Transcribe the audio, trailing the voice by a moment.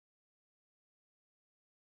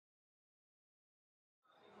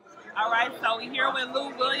All right, so we're here with Lou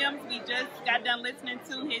Williams. We just got done listening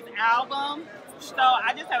to his album. So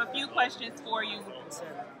I just have a few questions for you.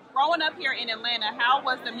 Growing up here in Atlanta, how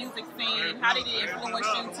was the music scene? How did it influence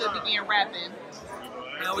you to begin rapping?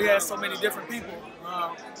 We had so many different people.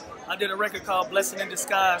 I did a record called Blessing in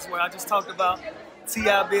Disguise where I just talked about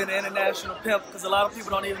T.I. being an international pimp, because a lot of people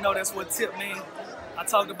don't even know that's what tip means. I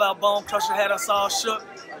talked about Bone Crusher had us all shook.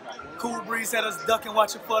 Cool Breeze had us ducking,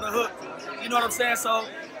 watching for the hook. You know what I'm saying? So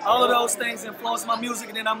all of those things influenced my music,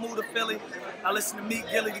 and then I moved to Philly. I listened to Meek,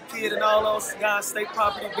 Gilly the Kid, and all those guys, State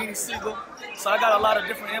Property, Beanie Siegel. So I got a lot of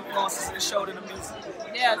different influences that showed in the music.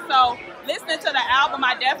 Yeah, so listening to the album,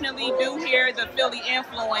 I definitely do hear the Philly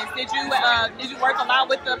influence. Did you work a lot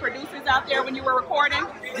with the producers out there when you were recording?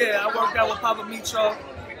 Yeah, I worked out with Papa Mitro,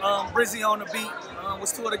 Brizzy on the beat.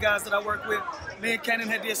 Was two of the guys that I worked with. Me and Cannon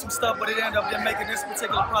had did some stuff, but it ended up didn't make it this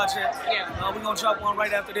particular project. Yeah. We're gonna drop one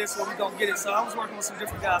right after this where we're gonna get it. So I was working with some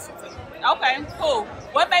different guys from Philly. Okay, cool.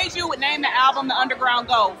 What made you name the album The Underground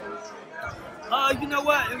Gold? You know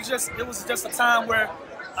what? It was just a time where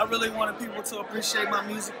I really wanted people to appreciate my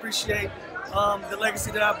music, appreciate the legacy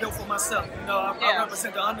that I built for myself. You know, I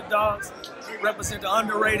represent the underdogs, represent the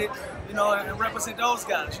underrated, you know, and represent those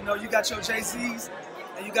guys. You know, you got your Jay-Z's,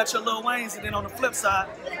 and you got your Lil Waynes, and then on the flip side,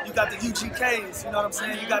 you got the UGKs, you know what I'm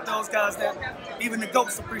saying? You got those guys that even the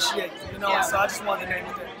GOATs appreciate, you know, so I just wanted to name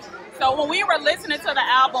it that. So when we were listening to the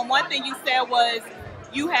album, one thing you said was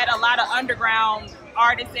you had a lot of underground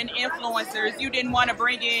artists and influencers. You didn't want to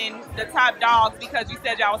bring in the top dogs because you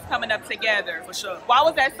said y'all was coming up together. For sure. Why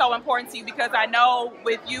was that so important to you? Because I know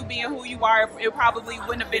with you being who you are, it probably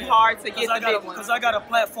wouldn't have been hard to get the big ones. Because I got a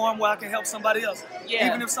platform where I can help somebody else. Yeah.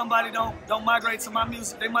 Even if somebody don't migrate to my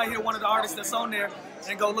music, they might hear one of the artists that's on there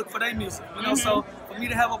and go look for their music. You know, so for me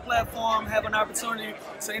to have a platform, have an opportunity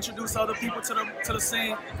to introduce other people to the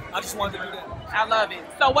scene, I just wanted to do that. I love it.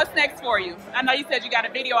 So what's next for you? I know you said you got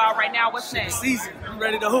a video out right now. What's next? Season. I'm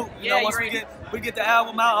ready to hoop. You know, once we get the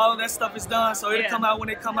album out, all of that stuff is done. So it'll come out when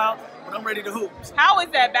it come out, but I'm ready to hoop. How is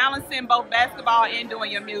that balancing both basketball and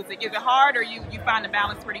doing your music? Is it hard, or you find the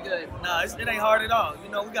balance pretty good? Nah, it ain't hard at all. You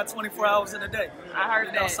know, we got 24 hours in a day. I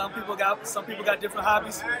heard that. Some people got different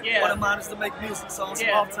hobbies. Yeah. One of mine is to make music. So on some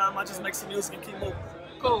off time, I just make some music and keep moving.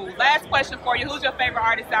 Cool. Last question for you. Who's your favorite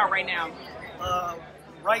artist out right now?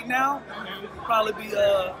 Right now, probably be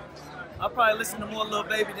I probably listen to more Lil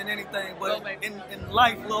Baby than anything, but in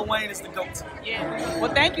life, Lil Wayne is the GOAT. Yeah.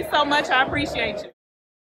 Well, thank you so much. I appreciate you.